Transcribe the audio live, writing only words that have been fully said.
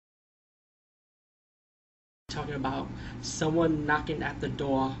talking about someone knocking at the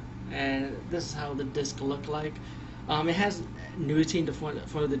door, and this is how the disc looked like. It has nudity in the front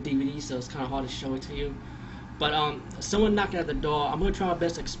of the DVD, so it's kind of hard to show it to you. But someone knocking at the door. I'm gonna try my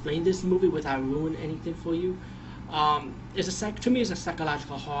best to explain this movie without ruining anything for you. To me, it's a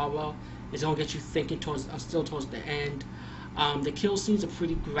psychological horror. It's gonna get you thinking still towards the end. The kill scenes are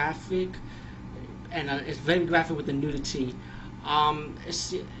pretty graphic, and it's very graphic with the nudity.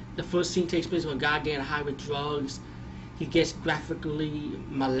 The first scene takes place with a guy getting high with drugs. He gets graphically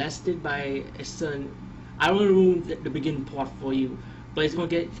molested by a son. I don't want to ruin the beginning part for you, but it's gonna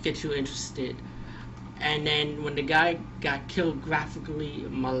get you interested. And then when the guy got killed, graphically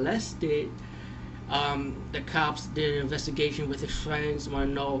molested, the cops did an investigation with his friends, want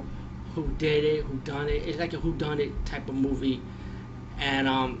to know who did it, who done it. It's like a who done it type of movie, and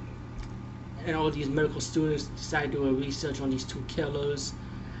all these medical students decided to do a research on these two killers.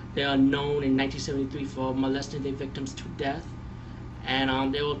 They are known in 1973 for molesting their victims to death,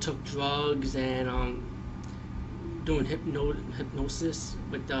 and they all took drugs and doing hypnosis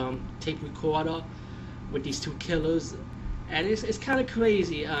with tape recorder with these two killers, and it's kind of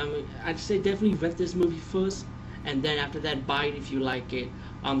crazy. I'd say definitely rent this movie first, and then after that buy it if you like it.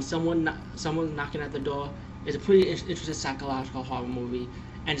 Someone knocking at the door is a pretty interesting psychological horror movie,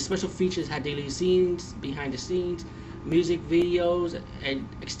 and the special features had deleted scenes, behind the scenes, music videos, and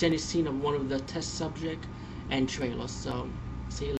extended scene of one of the test subject, and trailers. So see you later.